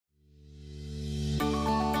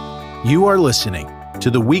You are listening to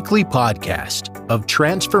the weekly podcast of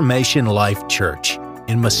Transformation Life Church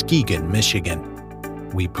in Muskegon, Michigan.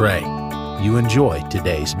 We pray you enjoy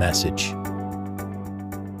today's message.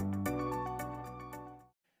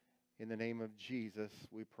 In the name of Jesus,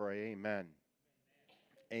 we pray, amen.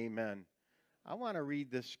 Amen. I want to read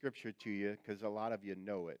this scripture to you because a lot of you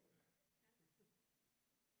know it.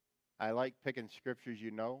 I like picking scriptures you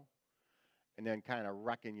know and then kind of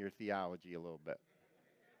wrecking your theology a little bit.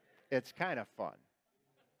 It's kind of fun.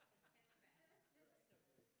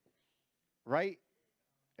 Right?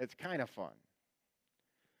 It's kind of fun.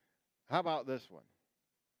 How about this one?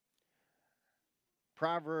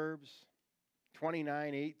 Proverbs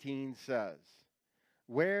 29:18 says,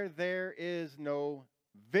 "Where there is no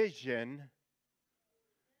vision,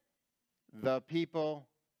 the people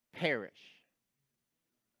perish."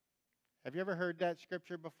 Have you ever heard that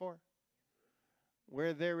scripture before?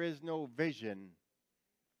 Where there is no vision,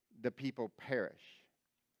 the people perish.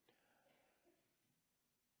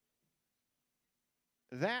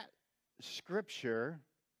 That scripture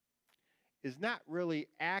is not really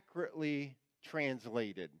accurately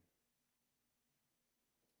translated.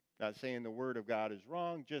 Not saying the Word of God is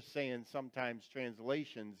wrong, just saying sometimes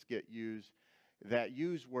translations get used that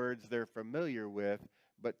use words they're familiar with,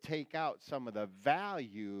 but take out some of the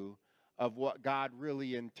value of what God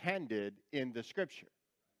really intended in the scripture.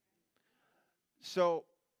 So,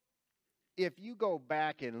 if you go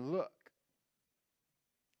back and look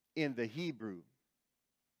in the Hebrew,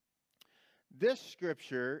 this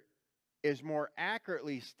scripture is more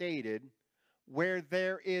accurately stated, where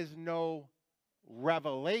there is no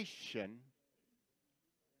revelation,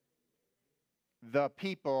 the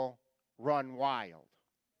people run wild.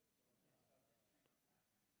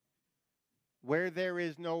 Where there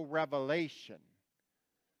is no revelation,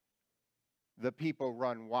 the people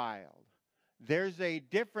run wild. There's a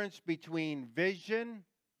difference between vision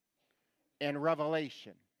and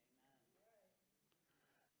revelation.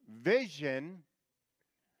 Vision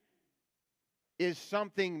is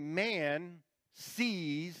something man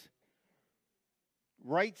sees,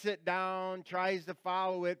 writes it down, tries to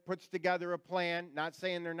follow it, puts together a plan. Not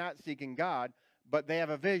saying they're not seeking God, but they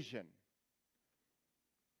have a vision.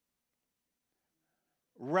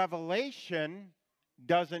 Revelation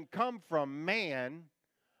doesn't come from man.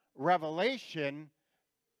 Revelation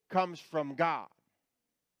comes from God.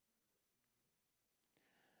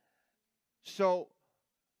 So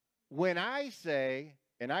when I say,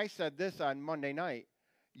 and I said this on Monday night,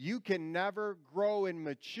 you can never grow in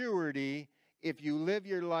maturity if you live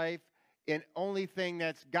your life and only thing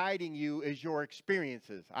that's guiding you is your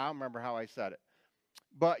experiences. I don't remember how I said it.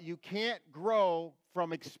 But you can't grow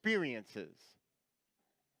from experiences.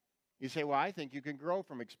 You say, well, I think you can grow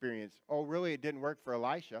from experience. Oh, really? It didn't work for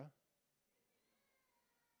Elisha.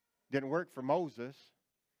 Didn't work for Moses.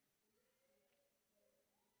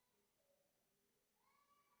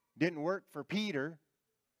 Didn't work for Peter.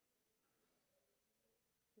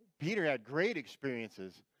 Peter had great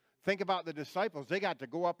experiences. Think about the disciples. They got to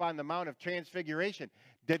go up on the Mount of Transfiguration.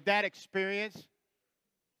 Did that experience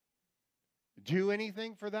do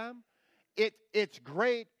anything for them? It's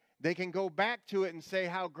great. They can go back to it and say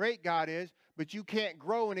how great God is, but you can't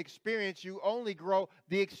grow in experience. You only grow.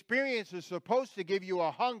 The experience is supposed to give you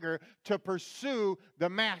a hunger to pursue the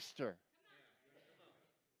master.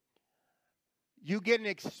 You get an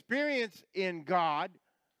experience in God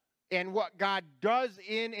and what God does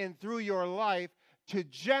in and through your life to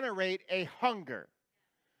generate a hunger.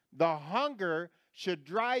 The hunger should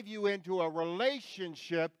drive you into a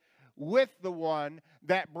relationship with the one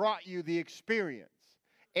that brought you the experience.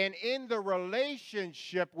 And in the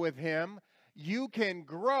relationship with him, you can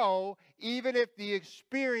grow even if the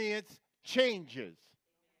experience changes.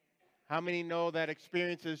 How many know that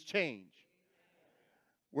experiences change?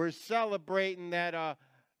 We're celebrating that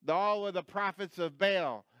all of the prophets of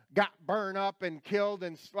Baal got burned up and killed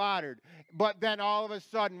and slaughtered. But then all of a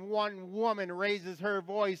sudden, one woman raises her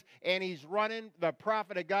voice and he's running. The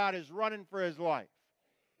prophet of God is running for his life.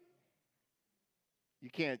 You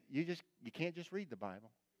can't just read the Bible.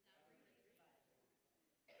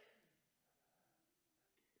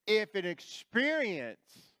 If an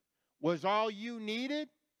experience was all you needed,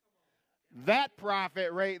 that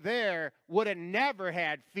prophet right there would have never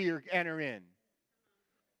had fear enter in.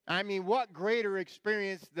 I mean, what greater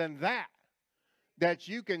experience than that? That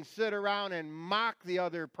you can sit around and mock the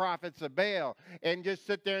other prophets of Baal and just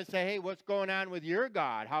sit there and say, hey, what's going on with your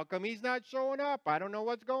God? How come he's not showing up? I don't know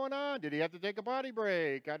what's going on. Did he have to take a potty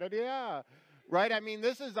break? Yeah. Right?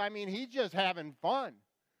 He's just having fun.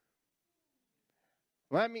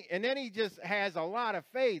 And then he just has a lot of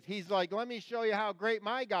faith. He's like, let me show you how great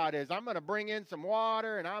my God is. I'm going to bring in some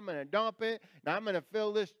water, and I'm going to dump it, and I'm going to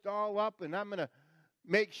fill this all up, and I'm going to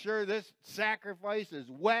make sure this sacrifice is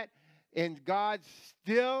wet. And God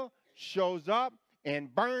still shows up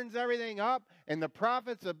and burns everything up, and the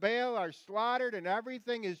prophets of Baal are slaughtered, and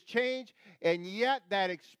everything is changed. And yet that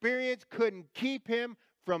experience couldn't keep him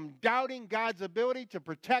from doubting God's ability to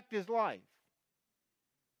protect his life.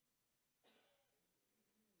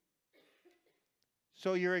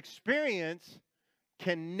 So your experience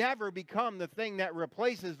can never become the thing that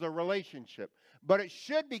replaces the relationship. But it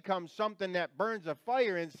should become something that burns a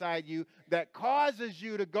fire inside you that causes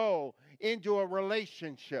you to go into a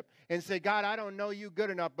relationship and say, God, I don't know you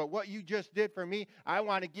good enough, but what you just did for me, I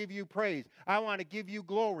want to give you praise. I want to give you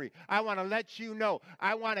glory. I want to let you know.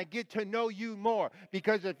 I want to get to know you more.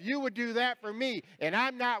 Because if you would do that for me, and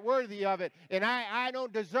I'm not worthy of it, and I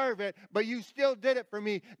don't deserve it, but you still did it for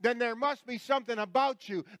me, then there must be something about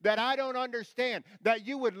you that I don't understand, that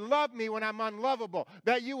you would love me when I'm unlovable,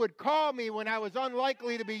 that you would call me when I was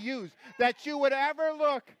unlikely to be used, that you would ever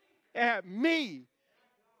look at me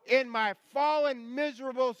in my fallen,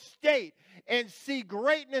 miserable state and see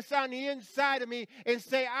greatness on the inside of me and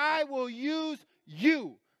say, I will use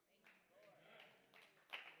you.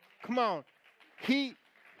 Come on. He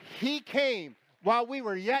came while we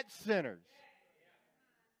were yet sinners.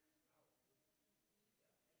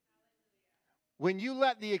 When you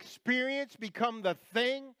let the experience become the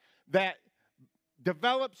thing that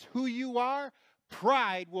develops who you are,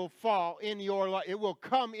 pride will fall in your life. It will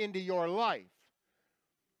come into your life.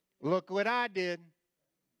 Look what I did.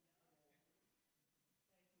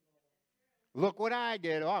 Look what I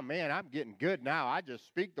did. Oh, man, I'm getting good now. I just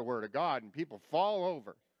speak the word of God and people fall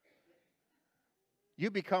over.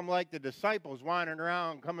 You become like the disciples wandering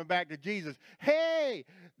around coming back to Jesus. Hey,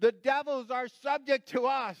 the devils are subject to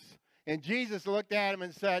us. And Jesus looked at him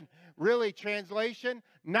and said, really, translation,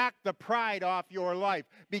 knock the pride off your life,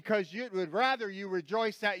 because you would rather you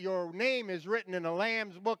rejoice that your name is written in the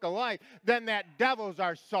Lamb's book of life than that devils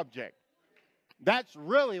are subject. That's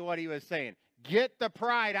really what he was saying. Get the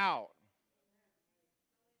pride out.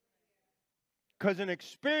 Because an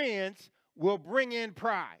experience will bring in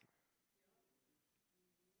pride.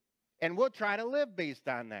 And we'll try to live based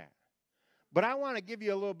on that. But I want to give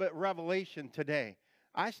you a little bit of revelation today.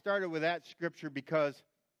 I started with that scripture because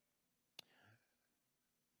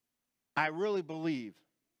I really believe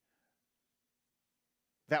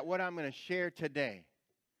that what I'm going to share today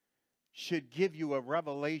should give you a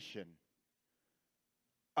revelation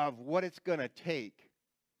of what it's going to take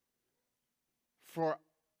for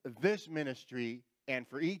this ministry and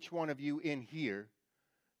for each one of you in here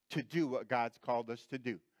to do what God's called us to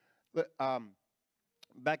do.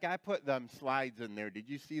 Beck, I put them slides in there. Did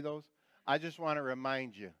you see those? I just want to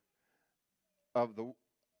remind you of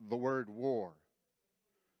the word war.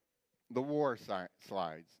 The war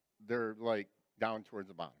slides. They're like down towards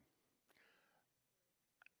the bottom.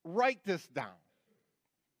 Write this down.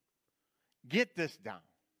 Get this down.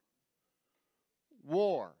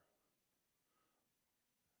 War.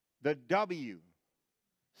 The W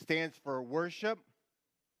stands for worship,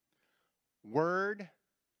 word,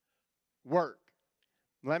 work.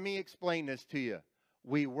 Let me explain this to you.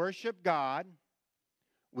 We worship God.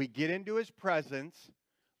 We get into His presence.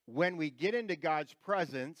 When we get into God's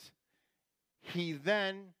presence, He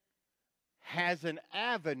then has an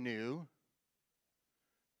avenue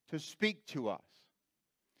to speak to us.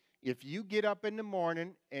 If you get up in the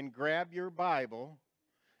morning and grab your Bible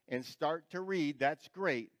and start to read, that's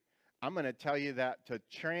great. I'm going to tell you that to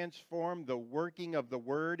transform the working of the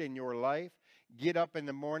Word in your life, get up in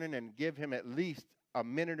the morning and give Him at least a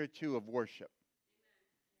minute or two of worship.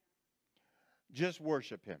 Just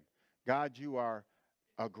worship Him. God, you are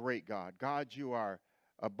a great God. God, you are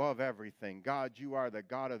above everything. God, you are the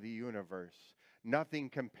God of the universe. Nothing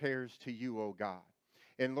compares to you, oh God.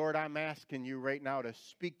 And Lord, I'm asking you right now to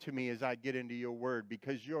speak to me as I get into your word,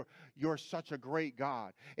 because you're such a great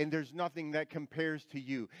God. And there's nothing that compares to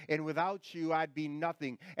you. And without you, I'd be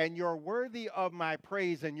nothing. And you're worthy of my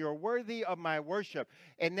praise, and you're worthy of my worship.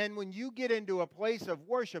 And then when you get into a place of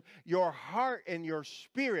worship, your heart and your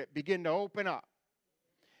spirit begin to open up.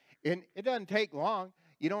 And it doesn't take long.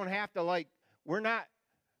 You don't have to we're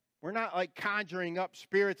not like conjuring up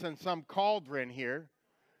spirits in some cauldron here.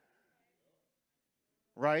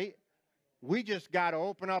 Right? We just got to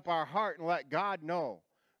open up our heart and let God know.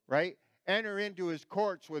 Right? Enter into His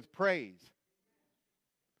courts with praise.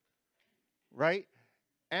 Right?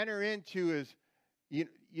 Enter into His,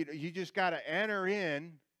 you just got to enter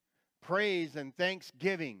in praise and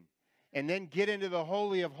thanksgiving And then get into the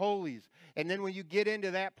Holy of Holies. And then when you get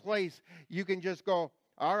into that place, you can just go,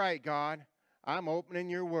 all right, God, I'm opening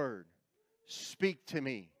your word. Speak to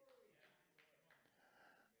me.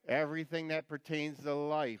 Everything that pertains to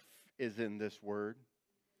life is in this word.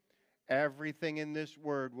 Everything in this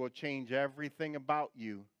word will change everything about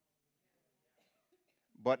you.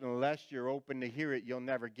 But unless you're open to hear it, you'll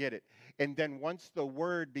never get it. And then once the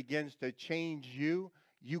word begins to change you,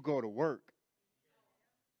 you go to work.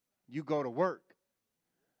 You go to work.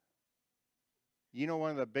 You know,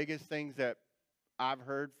 one of the biggest things that I've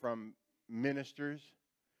heard from ministers,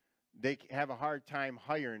 they have a hard time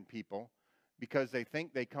hiring people because they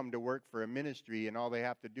think they come to work for a ministry and all they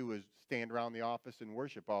have to do is stand around the office and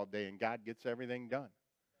worship all day and God gets everything done.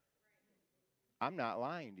 I'm not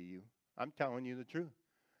lying to you. I'm telling you the truth.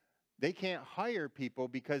 They can't hire people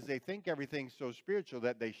because they think everything's so spiritual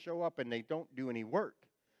that they show up and they don't do any work.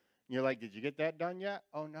 And you're like, did you get that done yet?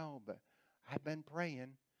 Oh, no, but I've been praying.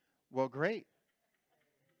 Well, great.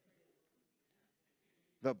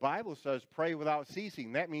 The Bible says pray without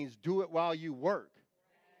ceasing. That means do it while you work.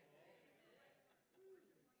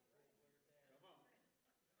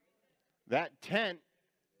 That tent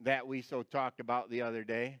that we so talked about the other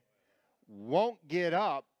day won't get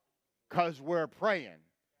up because we're praying.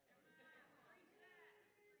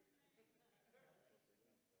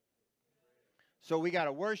 So we got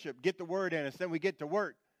to worship, get the word in us, then we get to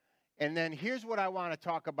work. And then here's what I want to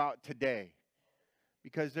talk about today,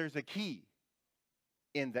 because there's a key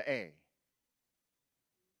in the A.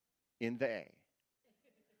 In the A.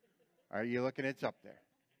 Are you looking? It's up there.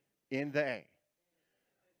 In the A.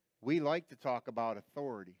 We like to talk about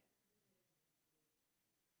authority.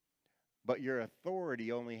 But your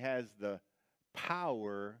authority only has the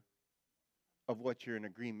power of what you're in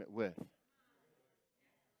agreement with.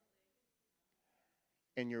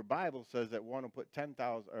 And your Bible says that one will put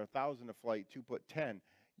 10,000 or 1,000 to flight, two put 10.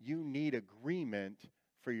 You need agreement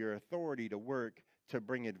for your authority to work to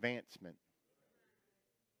bring advancement.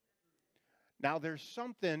 Now, there's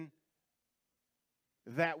something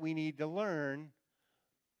that we need to learn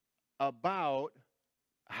about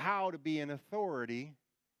how to be in authority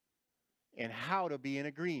and how to be in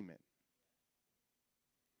agreement.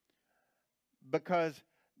 Because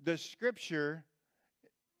the scripture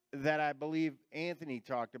that I believe Anthony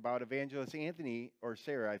talked about, Evangelist Anthony, or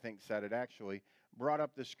Sarah, I think said it actually, brought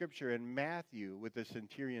up the scripture in Matthew with the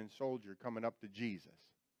centurion soldier coming up to Jesus,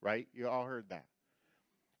 right? You all heard that.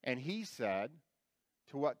 And he said,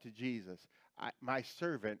 to what? To Jesus, my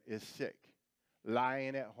servant is sick,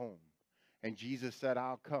 lying at home. And Jesus said,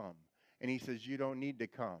 I'll come. And he says, you don't need to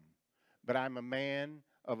come. But I'm a man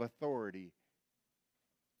of authority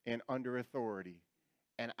and under authority.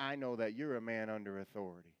 And I know that you're a man under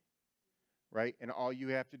authority. Right? And all you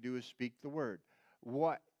have to do is speak the word.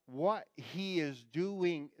 What he is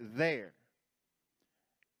doing there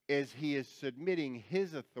is he is submitting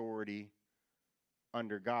his authority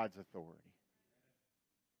under God's authority.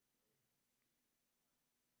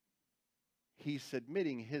 He's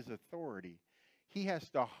submitting his authority. He has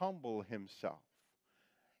to humble himself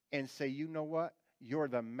and say, you know what? You're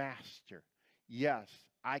the master. Yes,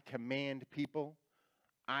 I command people.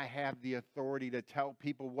 I have the authority to tell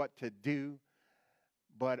people what to do,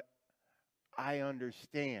 but I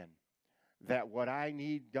understand that what I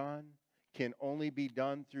need done can only be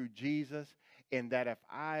done through Jesus, and that if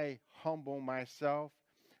I humble myself,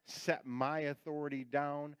 set my authority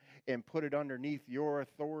down, and put it underneath your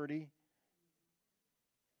authority,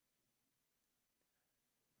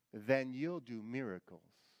 then you'll do miracles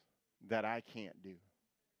that I can't do.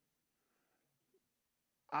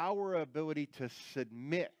 Our ability to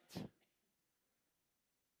submit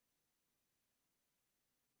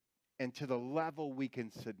and to the level we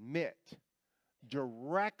can submit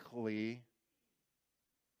directly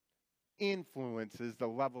influences the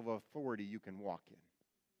level of authority you can walk in.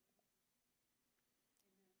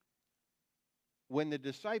 When the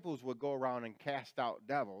disciples would go around and cast out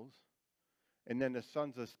devils, and then the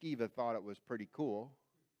sons of Sceva thought it was pretty cool,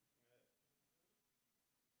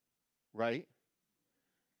 right?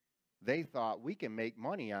 They thought, we can make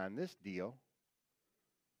money on this deal.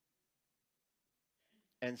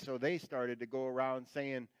 And so they started to go around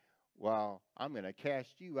saying, well, I'm going to cast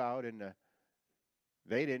you out. And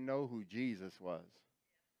they didn't know who Jesus was.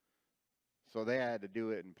 So they had to do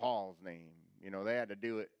it in Paul's name. You know, they had to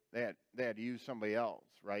do it. They had to use somebody else,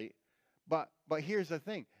 right? But here's the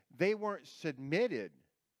thing. They weren't submitted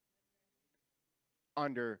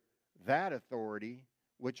under that authority,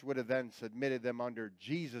 which would have then submitted them under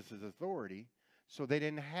Jesus' authority, so they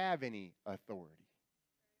didn't have any authority.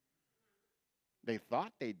 They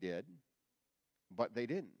thought they did, but they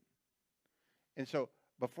didn't. And so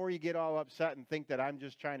before you get all upset and think that I'm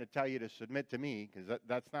just trying to tell you to submit to me, because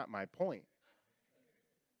that's not my point.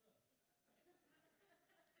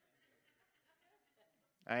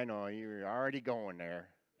 I know, you're already going there.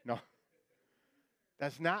 No,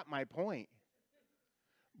 that's not my point.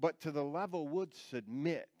 But to the level would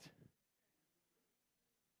submit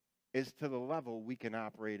is to the level we can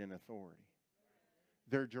operate in authority.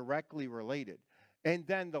 They're directly related. And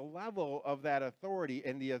then the level of that authority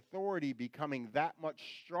and the authority becoming that much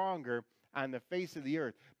stronger on the face of the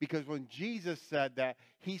earth. Because when Jesus said that,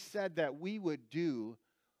 he said that we would do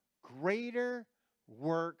greater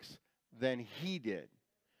works than he did.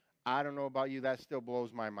 I don't know about you, that still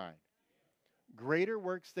blows my mind. Greater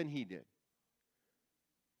works than he did.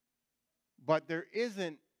 But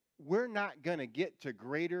we're not going to get to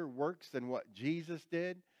greater works than what Jesus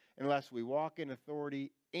did unless we walk in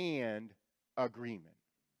authority and agreement.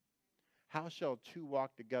 How shall two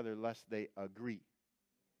walk together lest they agree?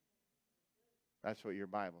 That's what your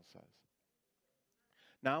Bible says.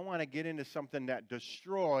 Now I want to get into something that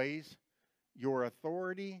destroys your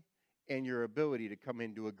authority and your ability to come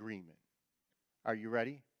into agreement. Are you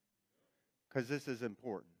ready? Because this is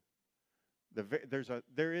important.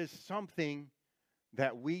 There is something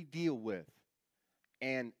that we deal with,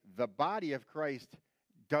 and the body of Christ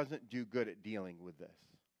doesn't do good at dealing with this.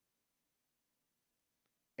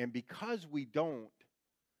 And because we don't,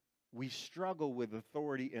 we struggle with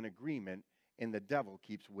authority and agreement, and the devil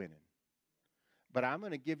keeps winning. But I'm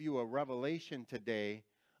going to give you a revelation today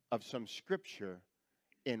of some scripture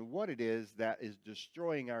in what it is that is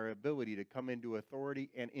destroying our ability to come into authority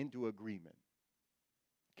and into agreement.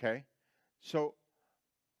 Okay? So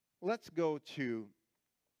let's go to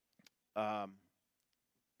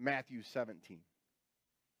Matthew 17.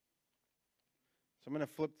 So I'm going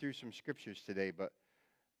to flip through some scriptures today, but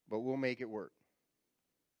we'll make it work.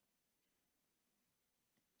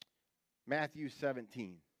 Matthew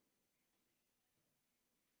 17.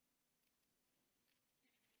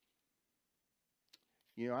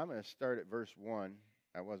 You know, I'm going to start at verse 1.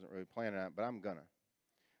 I wasn't really planning on it, but I'm going to. It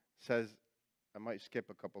says, I might skip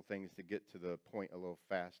a couple things to get to the point a little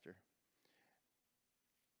faster.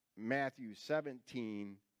 Matthew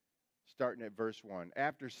 17, starting at verse 1.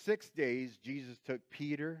 After 6 days, Jesus took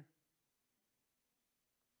Peter,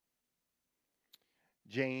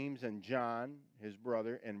 James, and John, his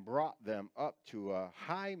brother, and brought them up to a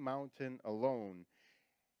high mountain alone,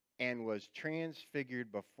 and was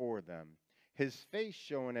transfigured before them. His face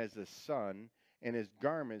shone as the sun, and his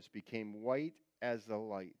garments became white as the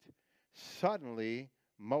light. Suddenly,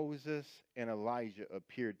 Moses and Elijah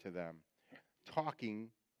appeared to them, talking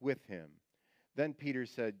with him. Then Peter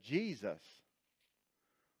said, Jesus,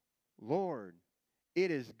 Lord,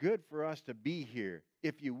 it is good for us to be here.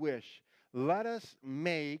 If you wish, let us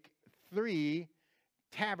make 3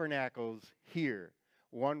 tabernacles here,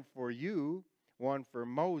 one for you, one for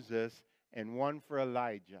Moses, and one for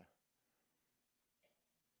Elijah.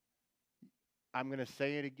 I'm going to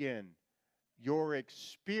say it again. Your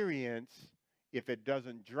experience, if it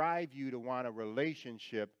doesn't drive you to want a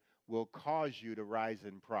relationship, will cause you to rise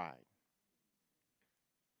in pride.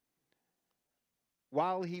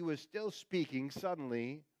 While he was still speaking,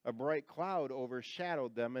 suddenly a bright cloud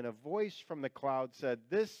overshadowed them, and a voice from the cloud said,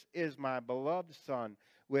 This is my beloved Son,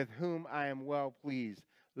 with whom I am well pleased.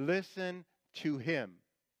 Listen to him.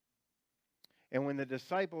 And when the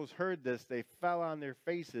disciples heard this, they fell on their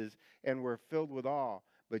faces and were filled with awe.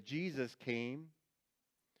 But Jesus came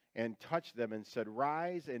and touched them and said,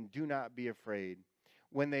 Rise and do not be afraid.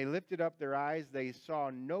 When they lifted up their eyes, they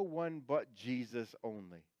saw no one but Jesus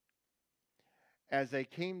only. As they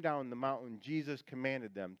came down the mountain, Jesus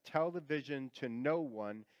commanded them, Tell the vision to no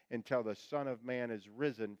one until the Son of Man is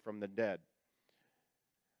risen from the dead.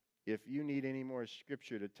 If you need any more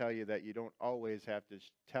scripture to tell you that you don't always have to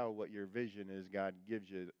tell what your vision is God gives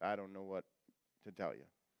you, I don't know what to tell you.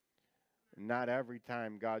 Not every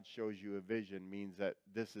time God shows you a vision means that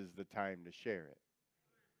this is the time to share it.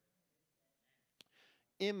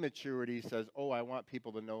 Immaturity says, oh, I want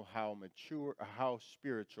people to know how mature, how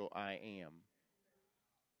spiritual I am.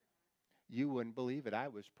 You wouldn't believe it. I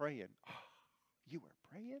was praying. Oh, you were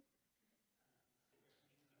praying?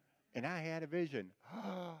 And I had a vision.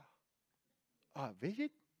 A vision?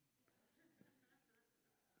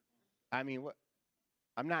 I mean, what?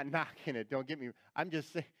 I'm not knocking it. Don't get me. I'm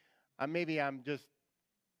just saying. Maybe I'm just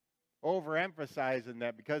overemphasizing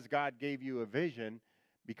that because God gave you a vision,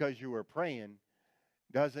 because you were praying,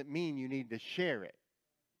 doesn't mean you need to share it.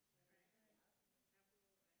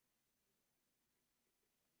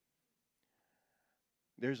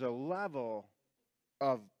 There's a level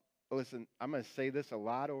of listen, I'm going to say this a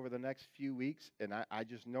lot over the next few weeks, and I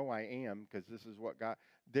just know I am, because this is what God,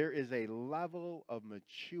 there is a level of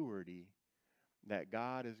maturity that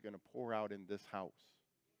God is going to pour out in this house.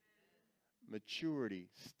 Maturity,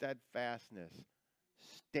 steadfastness,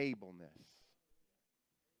 stableness,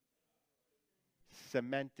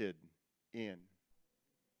 cemented in.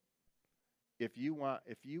 If you want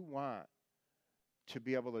to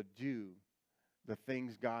be able to do the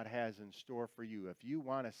things God has in store for you, if you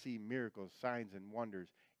want to see miracles, signs, and wonders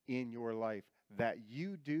in your life that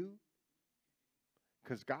you do,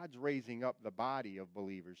 because God's raising up the body of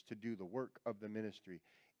believers to do the work of the ministry.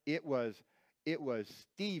 It was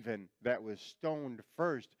Stephen that was stoned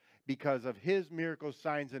first because of his miracles,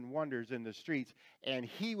 signs, and wonders in the streets, and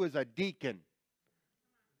he was a deacon.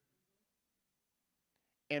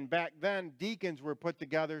 And back then, deacons were put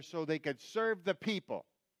together so they could serve the people.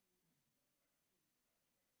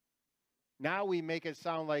 Now we make it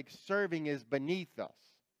sound like serving is beneath us.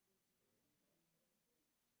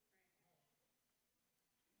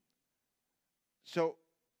 So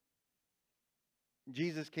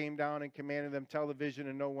Jesus came down and commanded them, tell the vision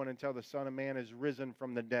to no one until the Son of Man is risen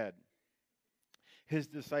from the dead. His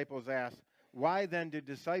disciples asked, why then do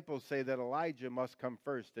disciples say that Elijah must come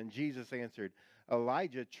first? And Jesus answered,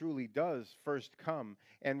 Elijah truly does first come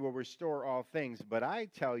and will restore all things. But I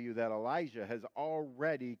tell you that Elijah has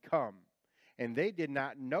already come. And they did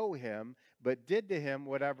not know him, but did to him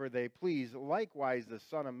whatever they pleased. Likewise, the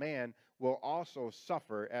Son of Man will also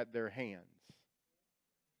suffer at their hands.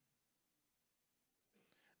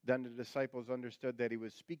 Then the disciples understood that he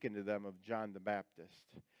was speaking to them of John the Baptist.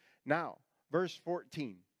 Now, verse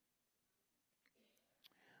 14.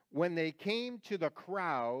 When they came to the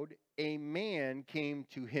crowd, a man came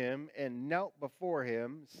to him and knelt before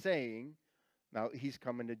him, saying, now he's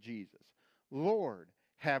coming to Jesus, Lord,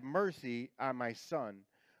 have mercy on my son,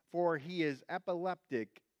 for he is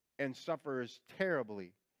epileptic and suffers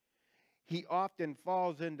terribly. He often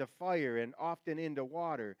falls into fire and often into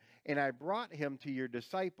water. And I brought him to your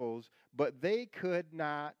disciples, but they could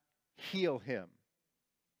not heal him.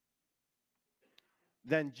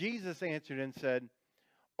 Then Jesus answered and said,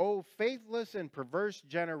 O faithless and perverse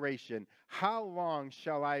generation, how long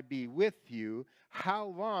shall I be with you? How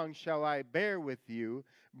long shall I bear with you?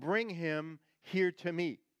 Bring him here to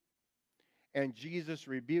me. And Jesus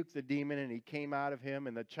rebuked the demon, and he came out of him,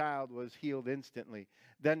 and the child was healed instantly.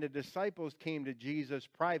 Then the disciples came to Jesus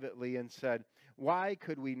privately and said, why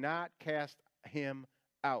could we not cast him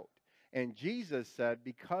out? And Jesus said,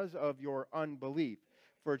 because of your unbelief.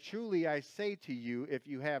 For truly I say to you, if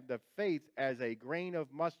you have the faith as a grain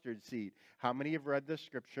of mustard seed. How many have read this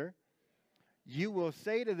scripture? You will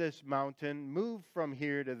say to this mountain, move from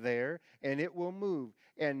here to there, and it will move.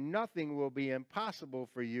 And nothing will be impossible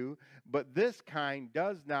for you. But this kind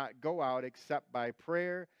does not go out except by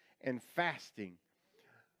prayer and fasting.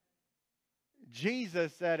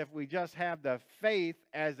 Jesus said if we just have the faith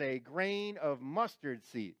as a grain of mustard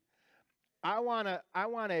seed. I want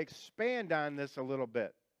to expand on this a little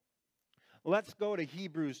bit. Let's go to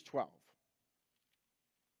Hebrews 12.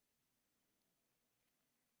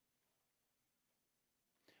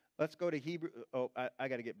 Let's go to Hebrews. Oh, I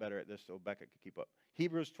got to get better at this so Becca can keep up.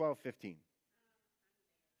 Hebrews 12:15.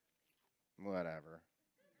 Whatever.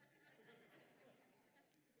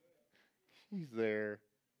 She's there.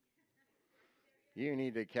 You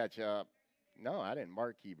need to catch up. No, I didn't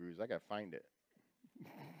mark Hebrews. I got to find it.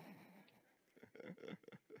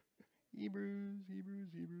 Hebrews.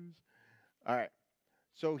 All right.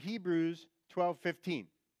 So Hebrews 12:15.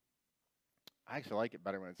 I actually like it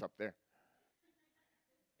better when it's up there.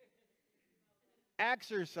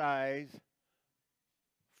 Exercise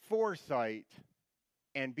foresight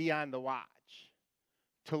and be on the watch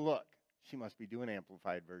to look. She must be doing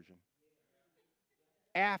amplified version.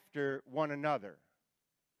 After one another,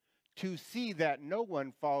 to see that no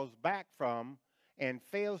one falls back from and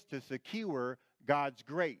fails to secure God's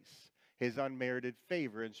grace, his unmerited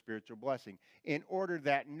favor and spiritual blessing, in order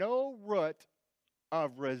that no root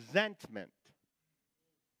of resentment,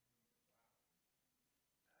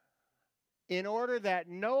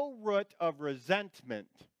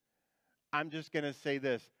 I'm just going to say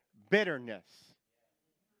this, bitterness,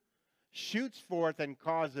 shoots forth and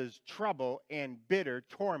causes trouble and bitter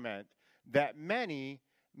torment, that many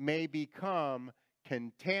may become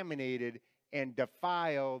contaminated and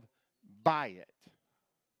defiled by it.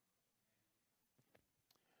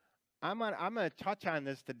 I'm going to touch on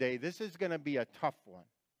this today. This is going to be a tough one,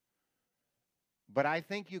 but I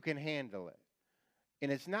think you can handle it.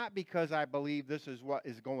 And it's not because I believe this is what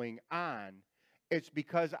is going on. It's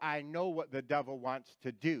because I know what the devil wants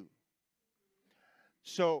to do.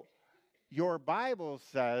 So Your Bible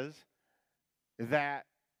says that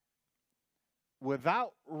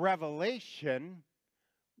without revelation,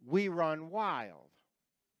 we run wild.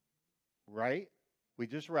 Right? We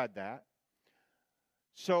just read that.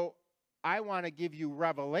 So I want to give you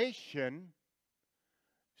revelation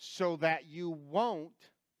so that you won't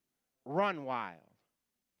run wild.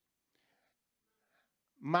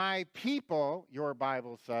 My people, your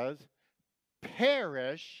Bible says,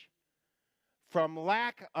 perish from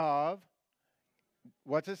lack of,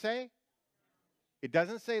 what's it say? It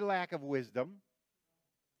doesn't say lack of wisdom.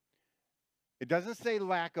 It doesn't say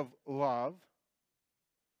lack of love.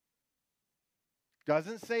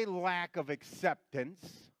 Doesn't say lack of acceptance.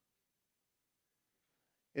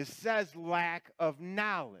 It says lack of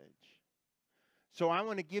knowledge. So I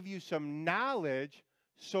want to give you some knowledge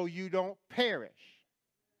so you don't perish.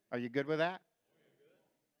 Are you good with that?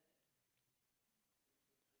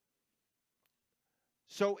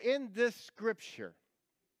 So in this scripture,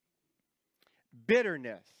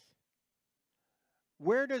 bitterness.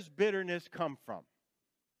 Where does bitterness come from?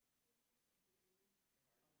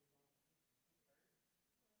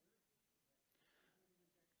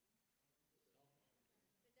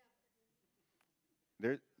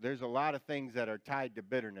 There's a lot of things that are tied to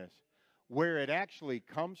bitterness. Where it actually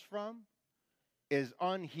comes from is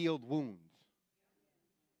unhealed wounds.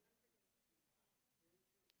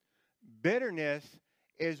 Bitterness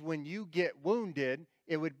is when you get wounded.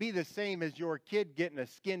 It would be the same as your kid getting a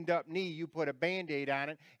skinned up knee. You put a Band-Aid on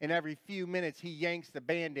it, and every few minutes he yanks the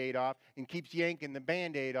Band-Aid off and keeps yanking the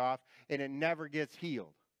Band-Aid off, and it never gets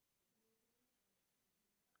healed.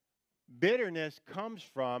 Bitterness comes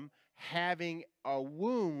from having a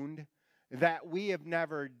wound that we have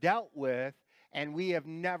never dealt with and we have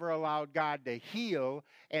never allowed God to heal,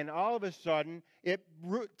 and all of a sudden it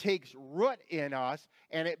takes root in us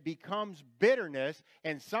and it becomes bitterness,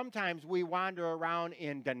 and sometimes we wander around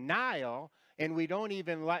in denial and we don't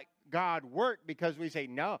even let God work because we say,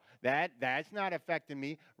 no, that's not affecting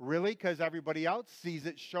me. Really? Because everybody else sees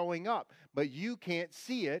it showing up, but you can't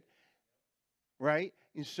see it, right?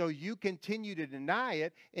 And so you continue to deny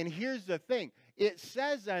it. And here's the thing. It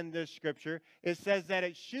says in this scripture, it says that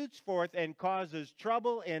it shoots forth and causes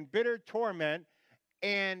trouble and bitter torment.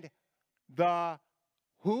 And the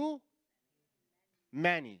who?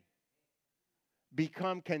 Many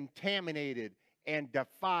become contaminated and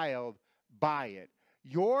defiled by it.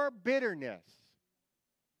 Your bitterness.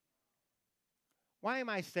 Why am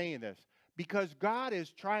I saying this? Because God is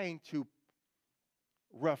trying to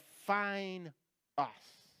refine us.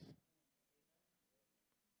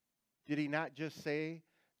 Did he not just say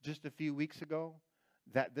just a few weeks ago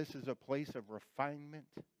that this is a place of refinement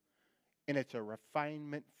and it's a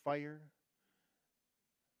refinement fire?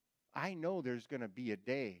 I know there's going to be a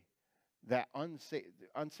day that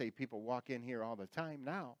unsaved people walk in here all the time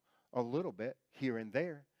now, a little bit here and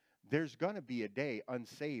there. There's going to be a day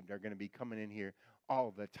unsaved are going to be coming in here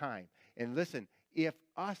all the time. And listen, if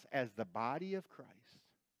us as the body of Christ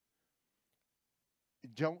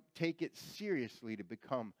don't take it seriously to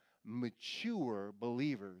become mature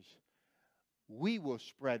believers, we will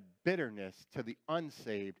spread bitterness to the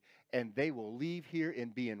unsaved, and they will leave here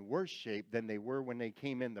and be in worse shape than they were when they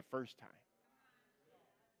came in the first time.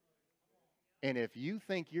 And if you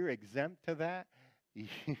think you're exempt to that,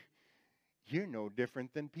 you're no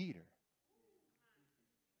different than Peter.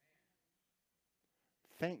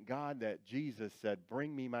 Thank God that Jesus said,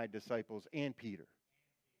 bring me my disciples and Peter.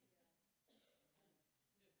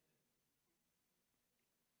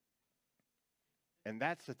 And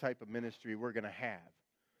that's the type of ministry we're going to have.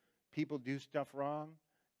 People do stuff wrong,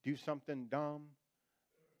 do something dumb.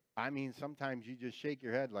 I mean, sometimes you just shake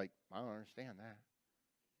your head like, I don't understand that.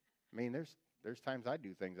 I mean, there's times I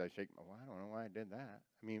do things I shake, well, I don't know why I did that.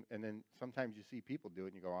 I mean, and then sometimes you see people do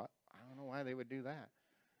it and you go, I don't know why they would do that.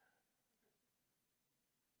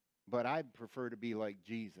 But I prefer to be like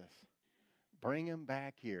Jesus. Bring him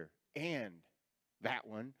back here. And that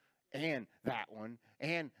one, and that one,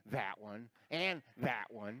 and that one, and that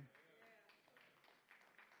one.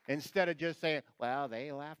 Instead of just saying, well,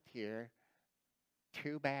 they left here.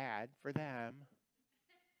 Too bad for them.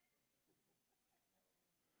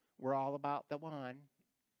 We're all about the one.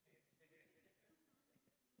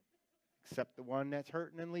 Except the one that's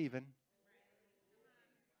hurting and leaving.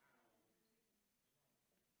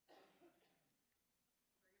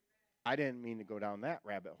 I didn't mean to go down that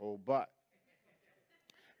rabbit hole, but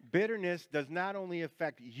bitterness does not only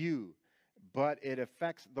affect you, but it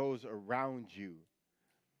affects those around you.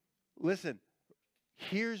 Listen,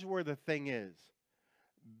 here's where the thing is.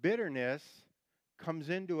 Bitterness comes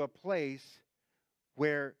into a place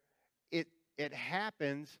where it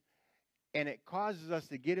happens And it causes us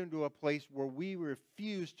to get into a place where we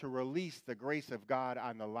refuse to release the grace of God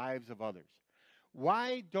on the lives of others.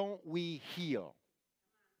 Why don't we heal?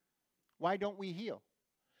 Why don't we heal?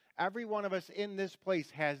 Every one of us in this place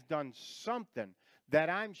has done something that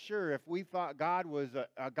I'm sure if we thought God was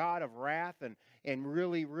a God of wrath and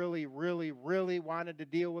really, really, really, really wanted to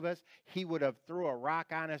deal with us, he would have threw a rock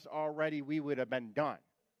on us already. We would have been done.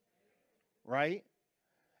 Right?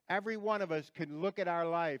 Every one of us can look at our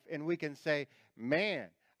life and we can say, man,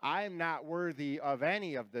 I'm not worthy of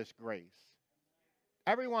any of this grace.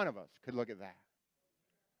 Every one of us could look at that.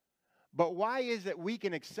 But why is it we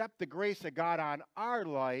can accept the grace of God on our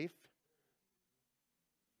life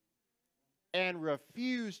and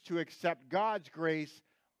refuse to accept God's grace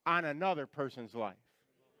on another person's life?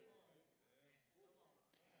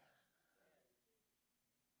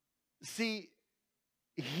 See,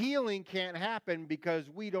 healing can't happen because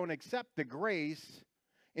we don't accept the grace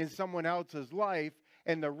in someone else's life.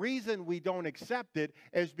 And the reason we don't accept it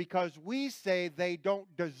is because we say they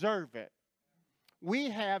don't deserve it.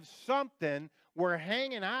 We have something we're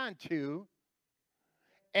hanging on to,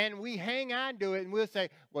 and we hang on to it, and we'll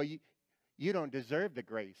say, well, you don't deserve the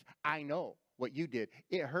grace. I know what you did.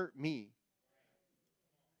 It hurt me.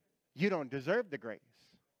 You don't deserve the grace.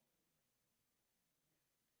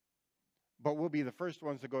 But we'll be the first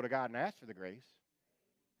ones to go to God and ask for the grace.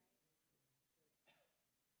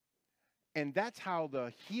 And that's how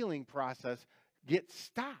the healing process gets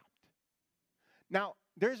stopped. Now,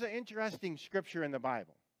 there's an interesting scripture in the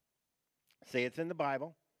Bible. Say it's in the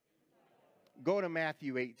Bible. Go to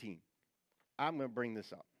Matthew 18. I'm going to bring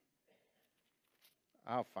this up.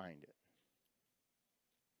 I'll find it.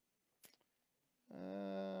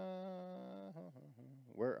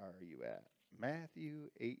 Where are you at? Matthew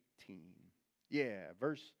 18. Yeah,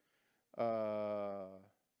 verse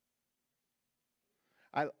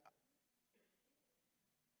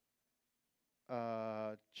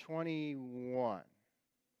 21.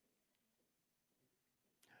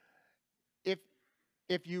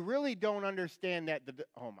 If you really don't understand that,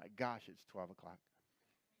 oh my gosh, it's 12 o'clock.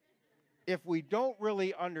 If we don't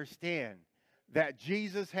really understand that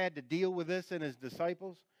Jesus had to deal with this and his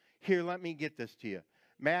disciples, here, let me get this to you.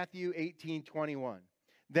 Matthew 18:21.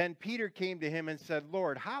 Then Peter came to him and said,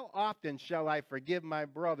 Lord, how often shall I forgive my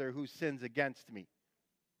brother who sins against me?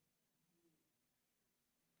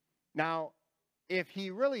 Now, if he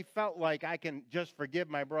really felt like I can just forgive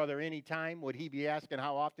my brother anytime, would he be asking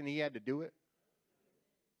how often he had to do it?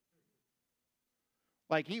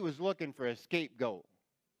 Like he was looking for a scapegoat.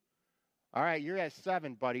 All right, you're at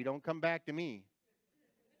 7, buddy. Don't come back to me.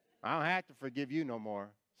 I don't have to forgive you no more.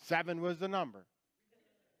 7 was the number.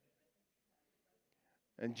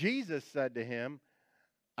 And Jesus said to him,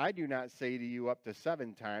 I do not say to you up to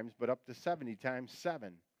 7 times, but up to 70 times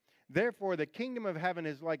 7. Therefore, the kingdom of heaven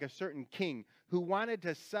is like a certain king who wanted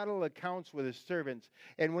to settle accounts with his servants.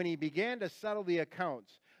 And when he began to settle the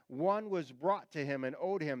accounts, one was brought to him and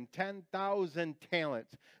owed him 10,000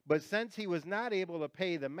 talents. But since he was not able to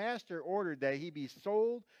pay, the master ordered that he be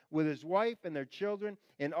sold with his wife and their children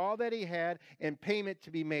and all that he had, and payment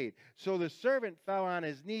to be made. So the servant fell on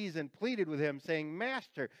his knees and pleaded with him, saying,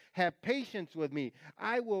 Master, have patience with me.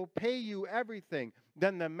 I will pay you everything.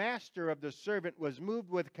 Then the master of the servant was moved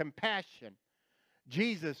with compassion.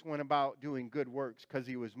 Jesus went about doing good works because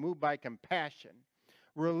he was moved by compassion.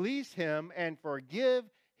 Release him and forgive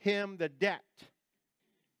him the debt.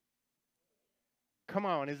 Come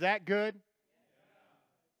on, is that good?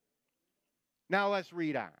 Now let's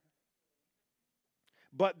read on.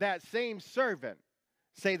 But that same servant,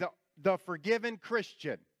 say the forgiven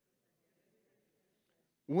Christian,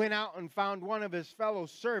 went out and found one of his fellow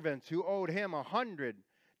servants who owed him 100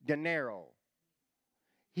 denarii.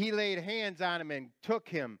 He laid hands on him and took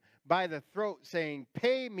him by the throat, saying,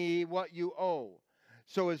 Pay me what you owe.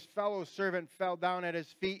 So his fellow servant fell down at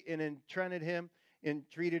his feet and entreated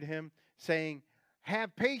him, saying,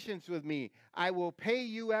 Have patience with me, I will pay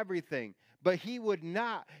you everything. But he would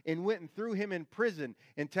not, and went and threw him in prison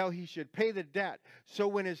until he should pay the debt. So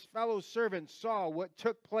when his fellow servants saw what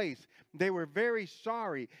took place, they were very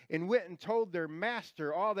sorry, and went and told their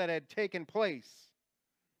master all that had taken place.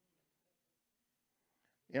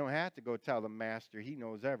 You don't have to go tell the master, he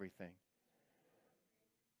knows everything.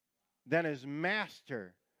 Then his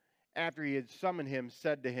master, after he had summoned him,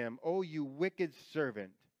 said to him, O you wicked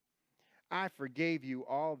servant, I forgave you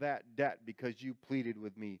all that debt because you pleaded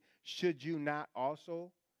with me. Should you not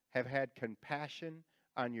also have had compassion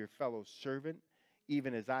on your fellow servant,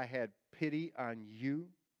 even as I had pity on you?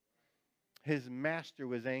 His master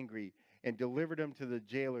was angry and delivered him to the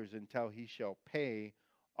jailers until he shall pay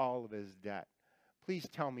all of his debt. Please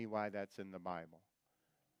tell me why that's in the Bible.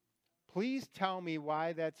 Please tell me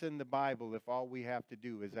why that's in the Bible if all we have to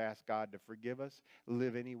do is ask God to forgive us,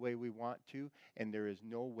 live any way we want to, and there is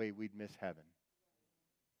no way we'd miss heaven.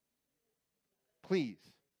 Please,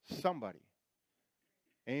 somebody.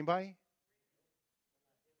 Anybody?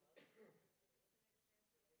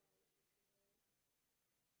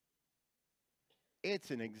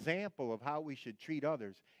 It's an example of how we should treat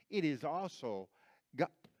others. It is also, God,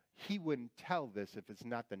 He wouldn't tell this if it's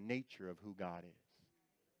not the nature of who God is.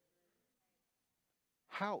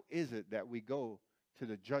 How is it that we go to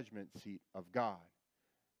the judgment seat of God?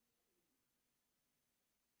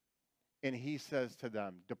 And He says to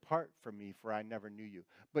them, depart from me, for I never knew you.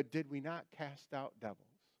 But did we not cast out devils?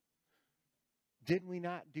 Did we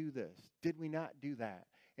not do this? Did we not do that?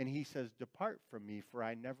 And He says, depart from me, for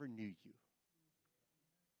I never knew you.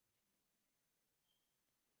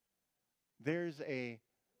 There's a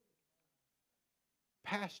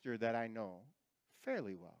pastor that I know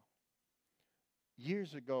fairly well.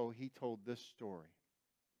 Years ago, he told this story.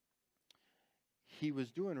 He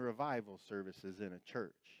was doing revival services in a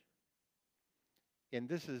church. And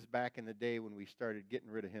this is back in the day when we started getting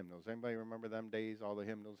rid of hymnals. Anybody remember them days? All the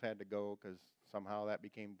hymnals had to go because somehow that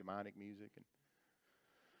became demonic music. And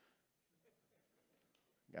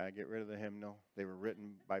gotta get rid of the hymnal. They were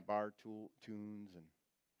written by bar tunes, and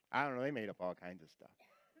I don't know, they made up all kinds of stuff.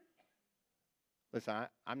 Listen,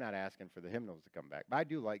 I'm not asking for the hymnals to come back, but I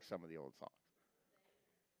do like some of the old songs.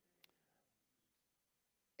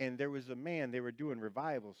 And there was a man, they were doing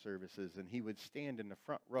revival services, and he would stand in the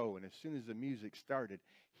front row, and as soon as the music started,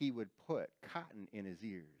 he would put cotton in his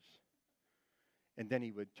ears. And then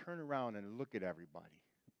he would turn around and look at everybody.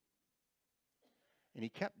 And he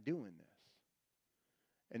kept doing this.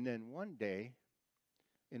 And then one day,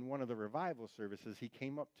 in one of the revival services, he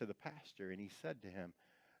came up to the pastor, and he said to him,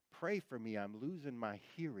 pray for me, I'm losing my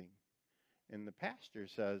hearing. And the pastor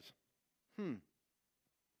says,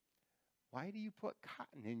 why do you put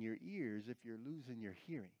cotton in your ears if you're losing your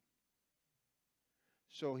hearing?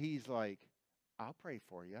 So he's like, I'll pray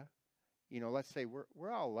for you. You know, let's say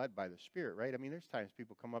we're all led by the Spirit, right? I mean, there's times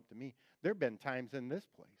people come up to me. There have been times in this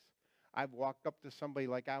place. I've walked up to somebody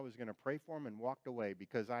like I was going to pray for them and walked away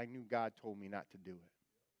because I knew God told me not to do it.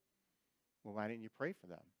 Well, why didn't you pray for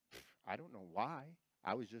them? I don't know why.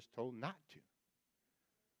 I was just told not to.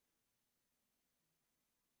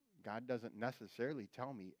 God doesn't necessarily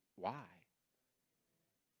tell me why.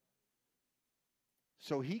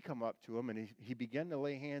 So he come up to him and he began to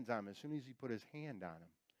lay hands on him. As soon as he put his hand on him,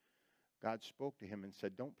 God spoke to him and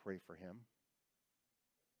said, don't pray for him.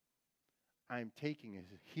 I'm taking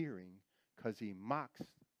his hearing because he mocks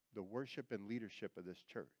the worship and leadership of this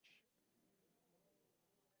church.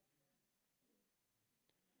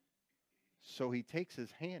 So he takes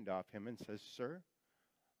his hand off him and says, sir,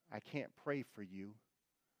 I can't pray for you,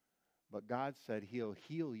 but God said He'll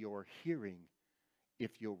heal your hearing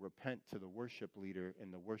if you'll repent to the worship leader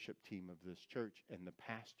and the worship team of this church and the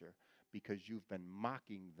pastor, because you've been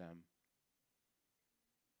mocking them.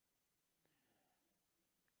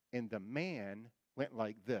 And the man went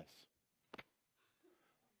like this.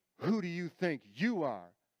 Who do you think you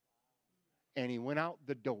are? And he went out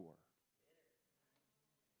the door.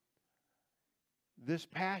 This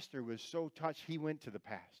pastor was so touched, he went to the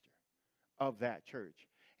pastor of that church.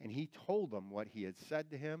 And he told him what he had said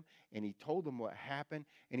to him, and he told him what happened.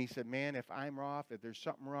 And he said, man, if I'm off, if there's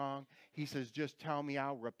something wrong, he says, just tell me,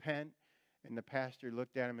 I'll repent. And the pastor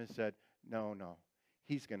looked at him and said, no,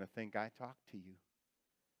 he's going to think I talked to you.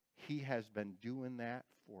 He has been doing that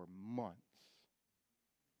for months.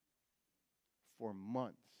 For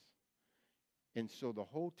months. And so the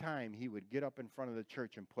whole time he would get up in front of the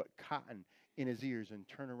church and put cotton in his ears and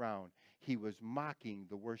turn around, he was mocking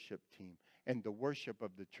the worship team and the worship of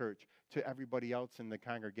the church to everybody else in the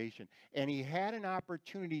congregation. And he had an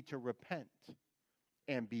opportunity to repent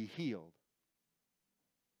and be healed,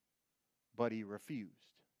 but he refused.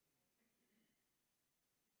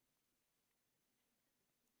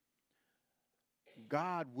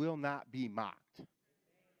 God will not be mocked.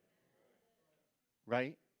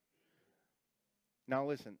 Right? Now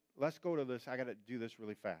listen, let's go to this. I got to do this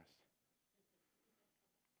really fast.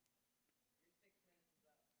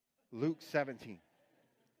 Luke 17.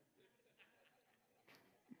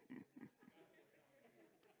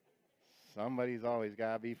 Somebody's always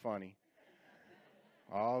got to be funny.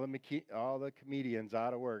 All the comedians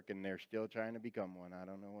out of work, and they're still trying to become one. I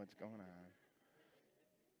don't know what's going on.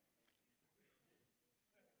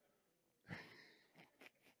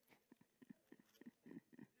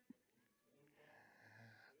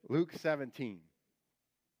 Luke 17.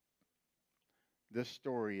 This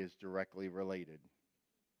story is directly related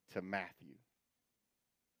to Matthew.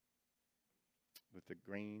 With a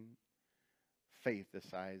grain faith the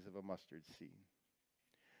size of a mustard seed.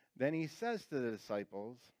 Then he says to the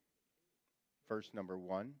disciples, verse number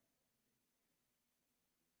 1,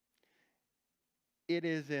 it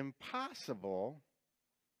is impossible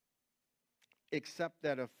except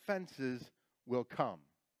that offenses will come.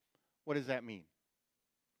 What does that mean?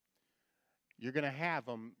 You're going to have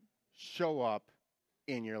them show up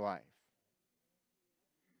in your life.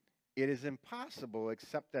 It is impossible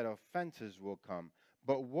except that offenses will come.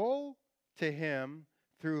 But woe to him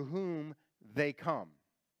through whom they come.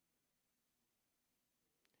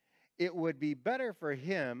 It would be better for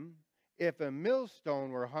him if a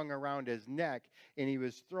millstone were hung around his neck and he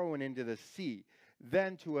was thrown into the sea,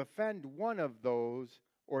 than to offend one of those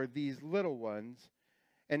or these little ones.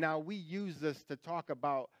 And now we use this to talk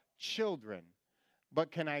about children. But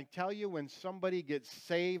can I tell you, when somebody gets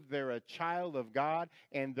saved, they're a child of God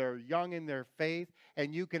and they're young in their faith,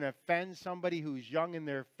 and you can offend somebody who's young in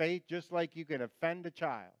their faith just like you can offend a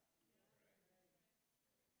child.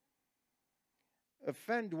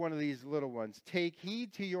 Offend one of these little ones. Take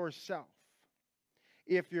heed to yourself.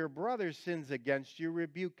 If your brother sins against you,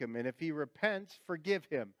 rebuke him, and if he repents, forgive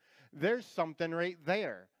him. There's something right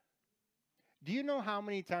there. Do you know how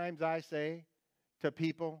many times I say to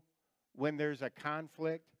people, when there's a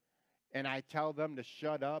conflict and I tell them to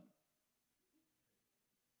shut up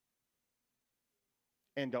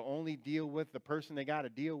and to only deal with the person they got to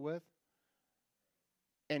deal with?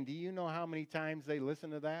 And do you know how many times they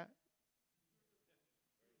listen to that?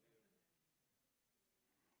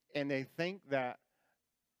 And they think that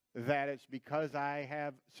it's because I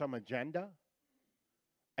have some agenda.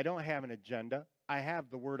 I don't have an agenda. I have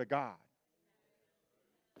the Word of God.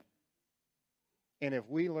 And if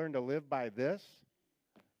we learn to live by this,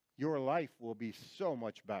 your life will be so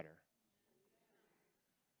much better.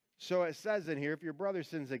 So it says in here, if your brother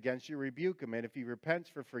sins against you, rebuke him. And if he repents,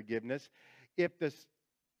 for forgiveness,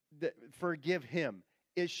 forgive him.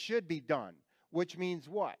 It should be done. Which means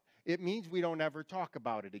what? It means we don't ever talk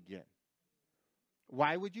about it again.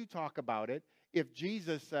 Why would you talk about it? If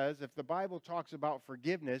Jesus says, if the Bible talks about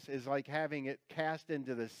forgiveness is like having it cast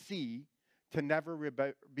into the sea to never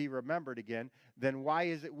be remembered again, then why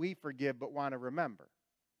is it we forgive but want to remember?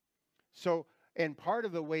 So, and part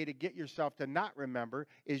of the way to get yourself to not remember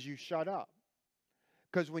is you shut up.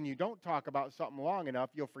 Because when you don't talk about something long enough,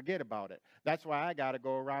 you'll forget about it. That's why I got to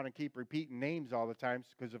go around and keep repeating names all the time,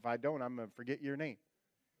 because if I don't, I'm going to forget your name.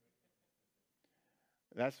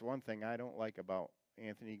 That's one thing I don't like about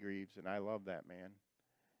Anthony Greaves, and I love that man.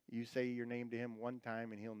 You say your name to him one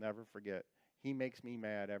time, and he'll never forget. He makes me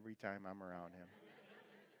mad every time I'm around him.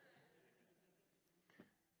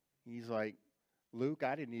 He's like, Luke,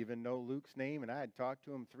 I didn't even know Luke's name, and I had talked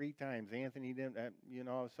to him 3 times. Anthony didn't,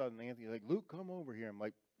 all of a sudden, Anthony's like, Luke, come over here. I'm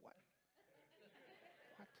like, what?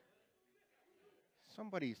 What?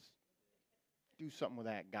 Somebody do something with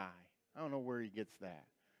that guy. I don't know where he gets that.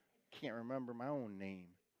 Can't remember my own name.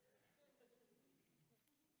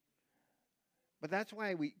 But that's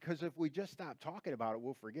why because if we just stop talking about it,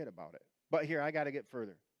 we'll forget about it. But here, I got to get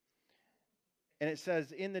further. And it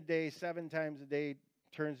says, in the day, 7 times a day,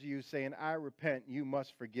 turns to you saying, I repent, you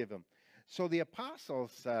must forgive him. So the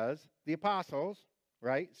apostles,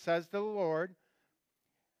 right, says to the Lord,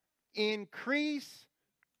 increase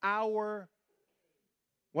our,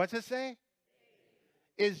 what's it say?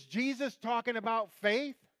 Is Jesus talking about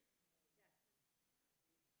faith?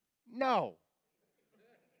 No.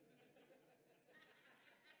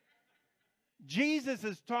 Jesus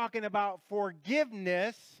is talking about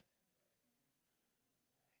forgiveness.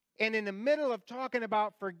 And in the middle of talking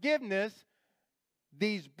about forgiveness,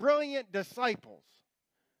 these brilliant disciples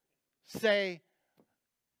say,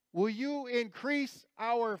 will you increase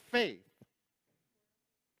our faith?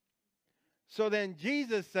 So then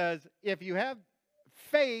Jesus says, if you have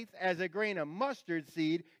faith as a grain of mustard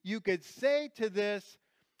seed, you could say to this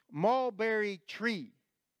mulberry tree,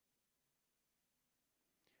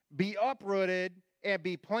 be uprooted and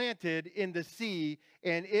be planted in the sea,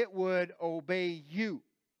 and it would obey you.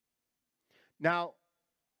 Now,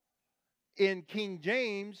 in King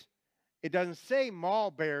James, it doesn't say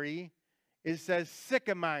mulberry, it says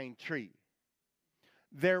sycamine tree.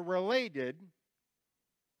 They're related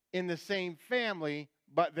in the same family,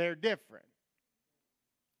 but they're different.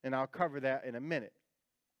 And I'll cover that in a minute.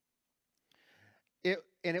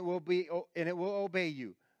 It will obey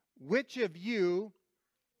you. Which of you,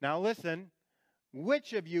 now listen,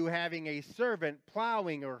 which of you having a servant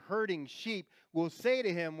plowing or herding sheep will say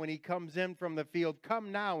to him when he comes in from the field,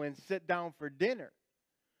 come now and sit down for dinner?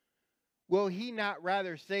 Will he not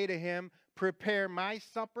rather say to him, prepare my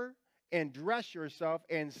supper and dress yourself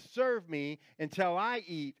and serve me until I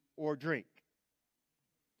eat or drink?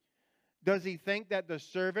 Does he think that the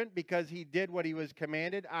servant, because he did what he was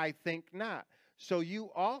commanded? I think not. So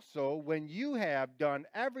you also, when you have done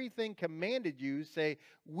everything commanded you, say,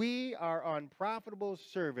 we are unprofitable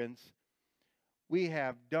servants. We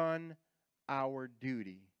have done our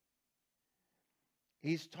duty.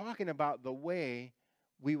 He's talking about the way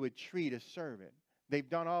we would treat a servant. They've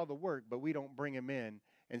done all the work, but we don't bring them in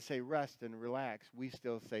and say, rest and relax. We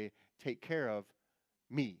still say, take care of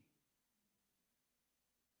me.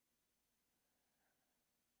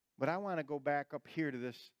 But I want to go back up here to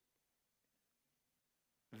this.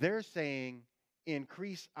 They're saying,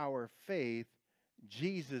 increase our faith.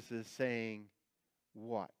 Jesus is saying,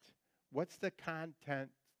 what? What's the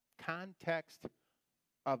context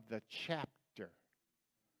of the chapter?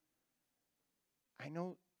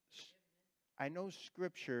 I know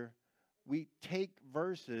Scripture, we take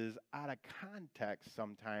verses out of context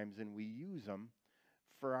sometimes and we use them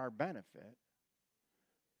for our benefit.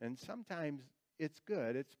 And sometimes it's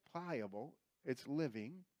good, it's pliable, it's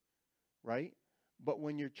living, right? But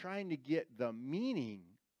when you're trying to get the meaning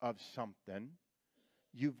of something,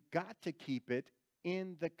 you've got to keep it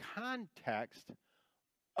in the context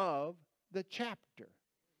of the chapter.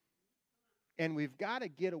 And we've got to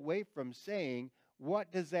get away from saying,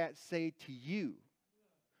 what does that say to you?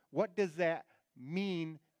 What does that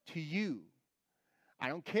mean to you? I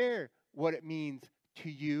don't care what it means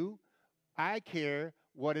to you. I care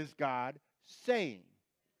what is God saying.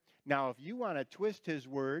 Now, if you want to twist his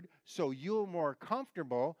word so you're more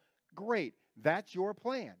comfortable, great. That's your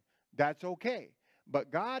plan. That's okay.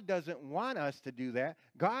 But God doesn't want us to do that.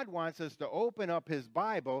 God wants us to open up his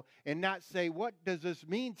Bible and not say, what does this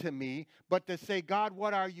mean to me? But to say, God,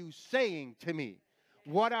 what are you saying to me?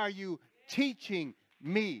 What are you teaching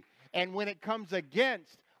me? And when it comes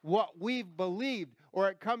against what we've believed, or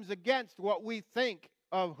it comes against what we think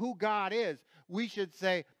of who God is, we should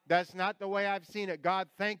say, that's not the way I've seen it. God,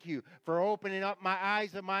 thank you for opening up my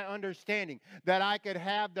eyes and my understanding, that I could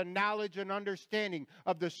have the knowledge and understanding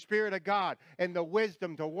of the Spirit of God and the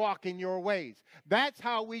wisdom to walk in your ways. That's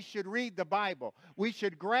how we should read the Bible. We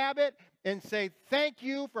should grab it and say, thank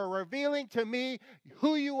you for revealing to me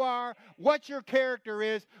who you are, what your character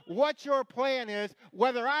is, what your plan is,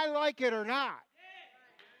 whether I like it or not.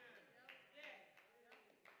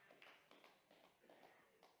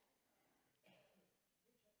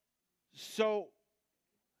 So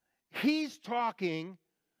he's talking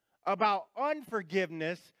about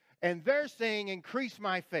unforgiveness, and they're saying, increase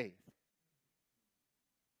my faith.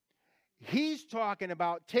 He's talking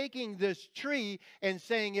about taking this tree and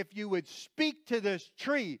saying, if you would speak to this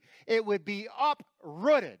tree, it would be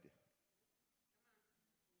uprooted.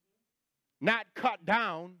 Not cut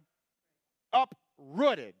down,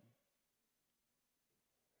 uprooted.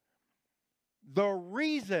 The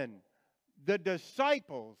reason the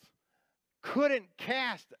disciples couldn't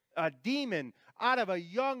cast a demon out of a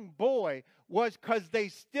young boy was because they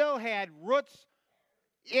still had roots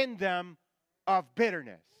in them of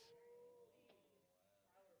bitterness.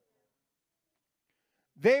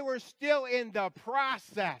 They were still in the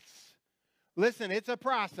process. Listen, it's a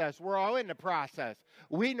process. We're all in the process.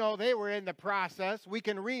 We know they were in the process. We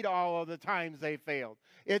can read all of the times they failed.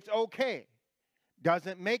 It's okay.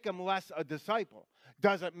 Doesn't make them less a disciple.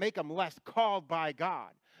 Doesn't make them less called by God.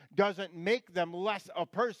 Doesn't make them less a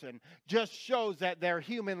person. Just shows that they're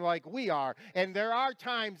human like we are. And there are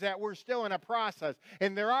times that we're still in a process.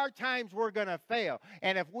 And there are times we're going to fail.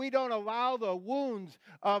 And if we don't allow the wounds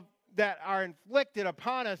that are inflicted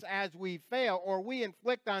upon us as we fail, or we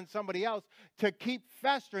inflict on somebody else to keep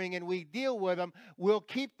festering and we deal with them, we'll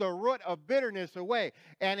keep the root of bitterness away.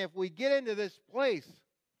 And if we get into this place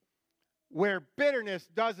where bitterness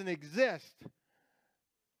doesn't exist,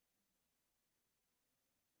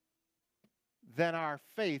 then our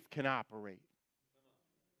faith can operate.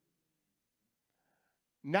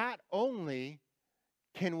 Not only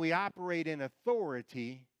can we operate in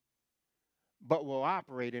authority, but we'll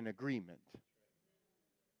operate in agreement.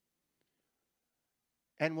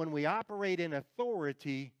 And when we operate in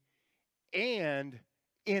authority and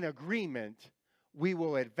in agreement, we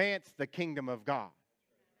will advance the kingdom of God.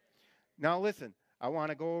 Now listen, I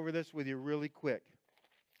want to go over this with you really quick.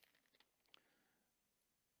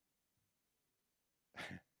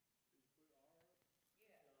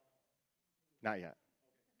 Not yet.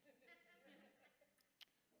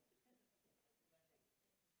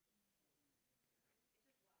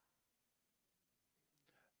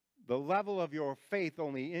 The level of your faith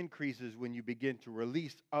only increases when you begin to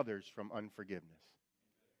release others from unforgiveness.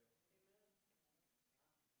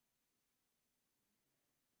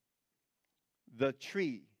 the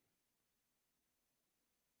tree,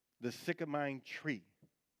 the sycamore tree.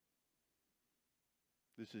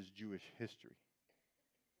 This is Jewish history.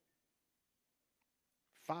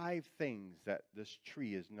 5 things that this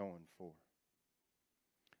tree is known for.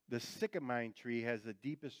 The sycamore tree has the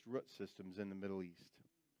deepest root systems in the Middle East.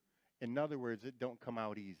 In other words, it don't come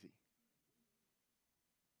out easy.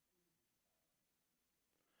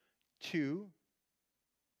 2,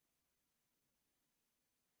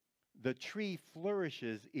 the tree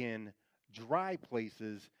flourishes in dry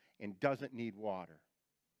places and doesn't need water.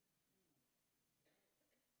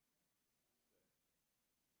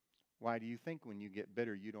 Why do you think when you get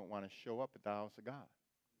bitter you don't want to show up at the house of God?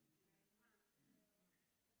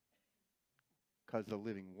 Because the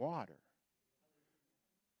living water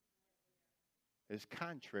is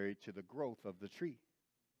contrary to the growth of the tree.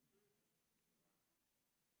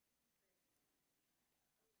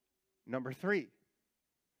 Number 3,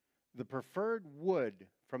 the preferred wood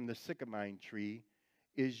from the sycamore tree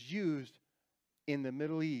is used in the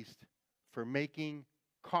Middle East for making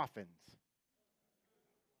coffins.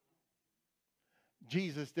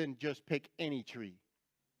 Jesus didn't just pick any tree.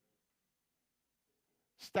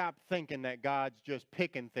 Stop thinking that God's just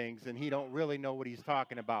picking things and he don't really know what he's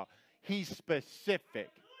talking about. He's specific.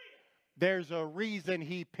 There's a reason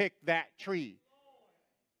he picked that tree.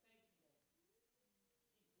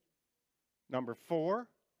 Number 4,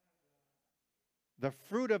 the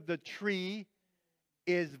fruit of the tree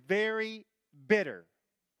is very bitter.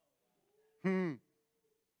 The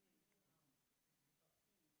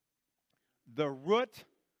root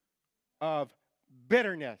of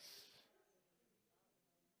bitterness.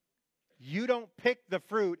 You don't pick the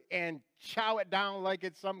fruit and chow it down like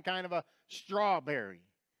it's some kind of a strawberry.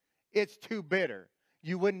 It's too bitter.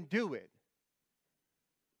 You wouldn't do it.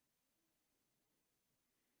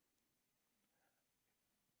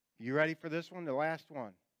 You ready for this one? The last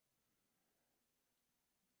one.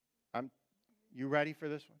 You ready for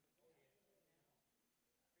this one?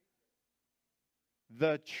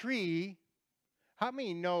 The tree. How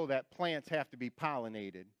many know that plants have to be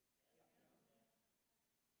pollinated?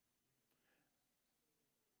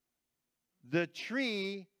 The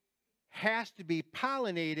tree has to be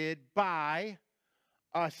pollinated by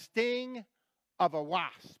a sting of a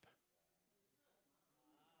wasp.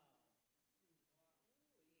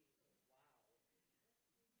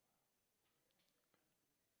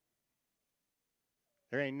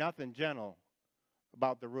 There ain't nothing gentle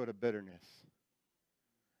about the root of bitterness.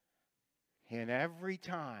 And every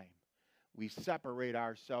time we separate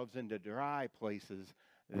ourselves into dry places,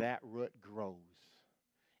 that root grows.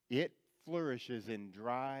 It flourishes in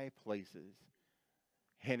dry places.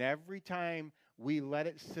 And every time we let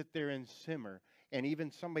it sit there and simmer, and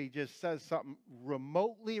even somebody just says something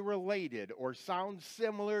remotely related or sounds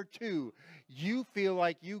similar to, you feel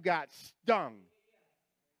like you got stung.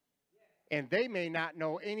 And they may not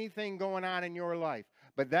know anything going on in your life,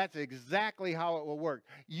 but that's exactly how it will work.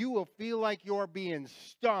 You will feel like you're being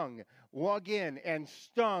stung again and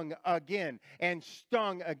stung again and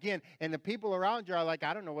stung again. And the people around you are like,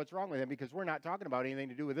 I don't know what's wrong with him because we're not talking about anything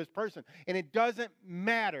to do with this person. And it doesn't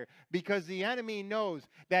matter because the enemy knows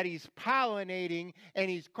that he's pollinating and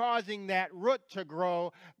he's causing that root to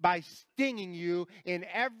grow by stinging you. And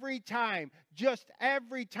every time, just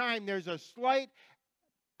every time there's a slight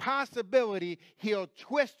possibility, he'll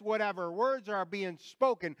twist whatever words are being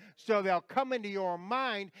spoken so they'll come into your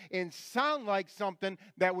mind and sound like something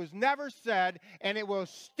that was never said, and it will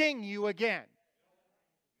sting you again.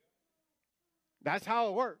 That's how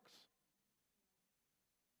it works.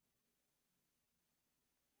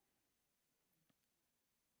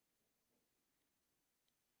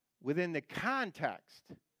 Within the context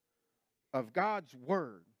of God's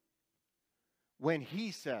word, when he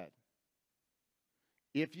said,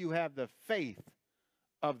 if you have the faith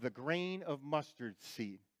of the grain of mustard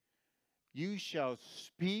seed, you shall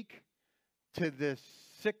speak to this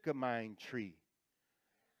sycamore tree,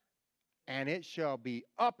 and it shall be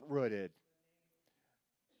uprooted.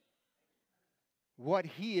 What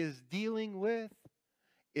he is dealing with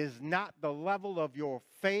is not the level of your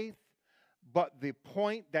faith, but the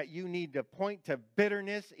point that you need to point to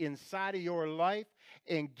bitterness inside of your life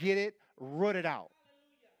and get it rooted out.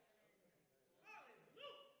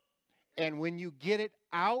 And when you get it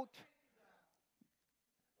out,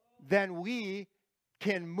 then we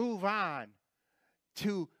can move on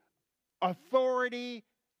to authority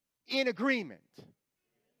in agreement.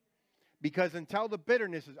 Because until the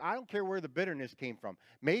bitterness is, I don't care where the bitterness came from.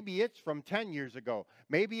 Maybe it's from 10 years ago.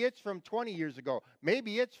 Maybe it's from 20 years ago.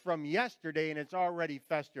 Maybe it's from yesterday and it's already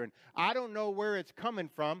festering. I don't know where it's coming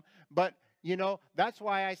from, but You know, that's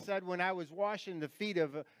why I said when I was washing the feet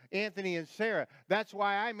of Anthony and Sarah, that's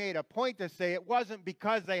why I made a point to say it wasn't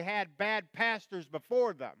because they had bad pastors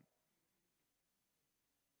before them.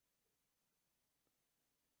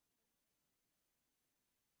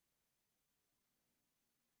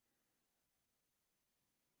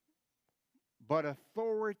 But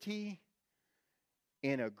authority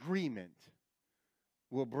and agreement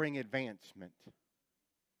will bring advancement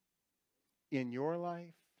in your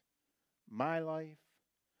life, my life,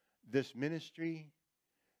 this ministry,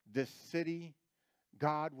 this city.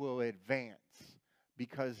 God will advance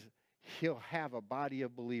because he'll have a body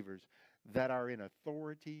of believers that are in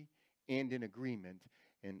authority and in agreement.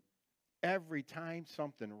 And every time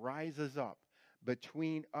something rises up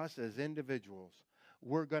between us as individuals,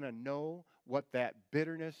 we're going to know what that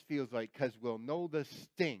bitterness feels like because we'll know the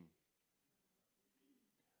sting.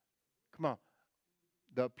 Come on.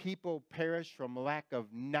 The people perish from lack of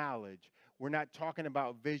knowledge. We're not talking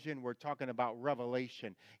about vision. We're talking about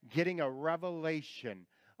revelation. Getting a revelation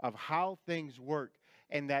of how things work,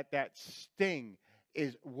 and that sting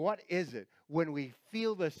is, what is it? When we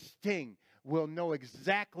feel the sting, we'll know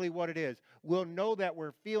exactly what it is. We'll know that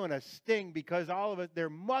we're feeling a sting because all of it, there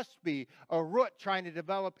must be a root trying to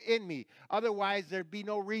develop in me. Otherwise, there'd be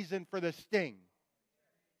no reason for the sting.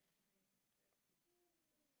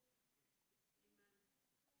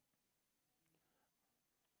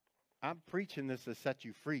 I'm preaching this to set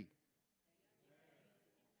you free.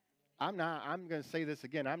 I'm going to say this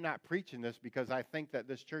again. I'm not preaching this because I think that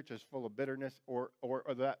this church is full of bitterness or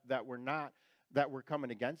that we're not, that we're coming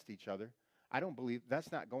against each other. I don't believe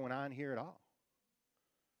that's not going on here at all.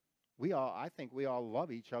 I think we all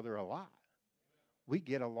love each other a lot. We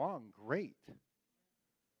get along great.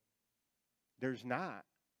 There's not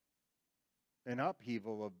an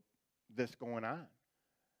upheaval of this going on.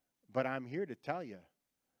 But I'm here to tell you,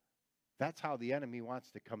 that's how the enemy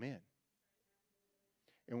wants to come in.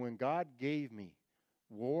 And when God gave me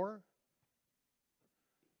war,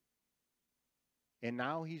 and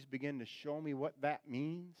now he's beginning to show me what that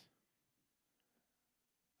means,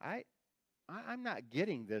 I'm not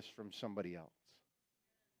getting this from somebody else.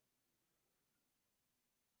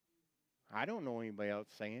 I don't know anybody else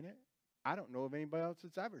saying it. I don't know of anybody else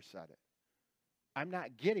that's ever said it. I'm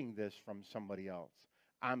not getting this from somebody else.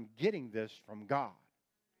 I'm getting this from God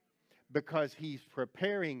because he's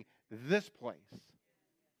preparing this place.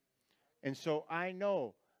 And so I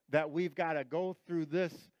know that we've got to go through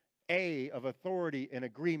this A of authority and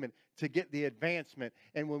agreement to get the advancement.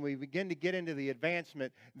 And when we begin to get into the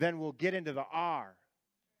advancement, then we'll get into the R.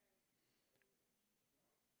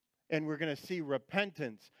 And we're going to see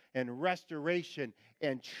repentance and restoration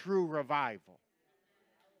and true revival.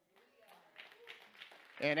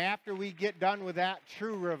 And after we get done with that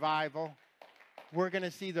true revival, we're going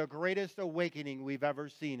to see the greatest awakening we've ever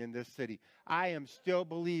seen in this city. I am still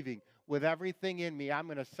believing with everything in me. I'm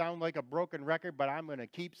going to sound like a broken record, but I'm going to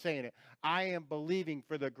keep saying it. I am believing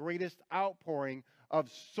for the greatest outpouring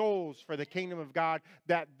of souls for the kingdom of God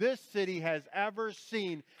that this city has ever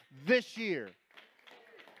seen this year.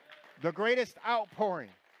 The greatest outpouring.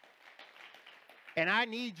 And I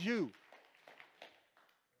need you.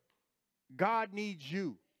 God needs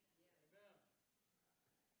you.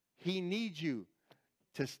 He needs you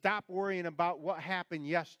to stop worrying about what happened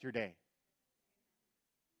yesterday.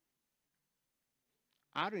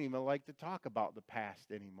 I don't even like to talk about the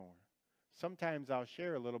past anymore. Sometimes I'll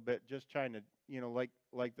share a little bit just trying to,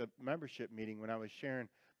 like the membership meeting when I was sharing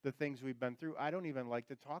the things we've been through. I don't even like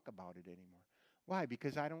to talk about it anymore. Why?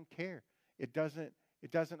 Because I don't care. It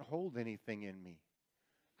doesn't hold anything in me.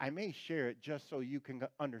 I may share it just so you can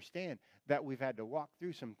understand that we've had to walk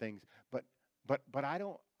through some things, but I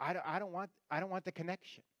don't want the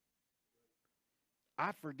connection.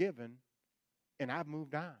 I've forgiven and I've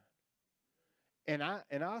moved on. And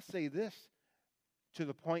I'll say this to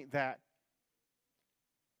the point that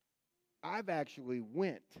I've actually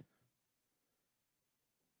went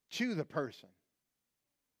to the person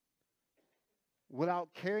without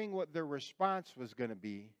caring what their response was going to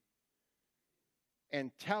be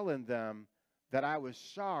and telling them that I was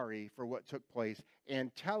sorry for what took place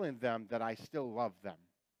and telling them that I still love them.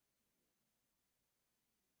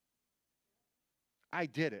 I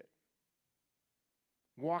did it.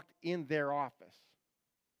 Walked in their office.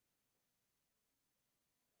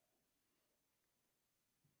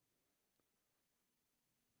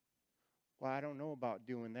 Well, I don't know about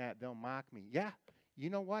doing that. They'll mock me. Yeah, you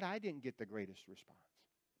know what? I didn't get the greatest response.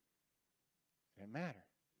 It didn't matter.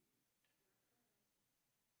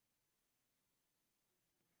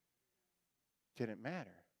 Didn't matter.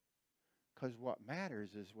 Because what matters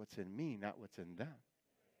is what's in me, not what's in them.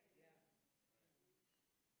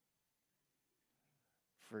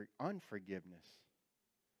 unforgiveness.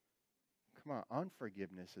 Come on,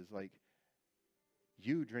 unforgiveness is like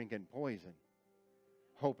you drinking poison,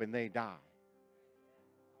 hoping they die.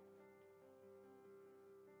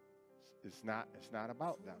 It's not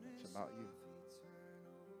about them. It's about you.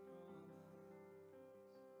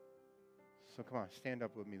 So come on, stand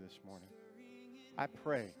up with me this morning. I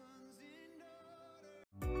pray.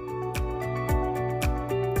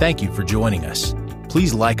 Thank you for joining us.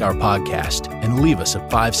 Please like our podcast and leave us a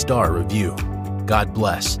 5-star review. God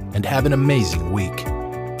bless and have an amazing week.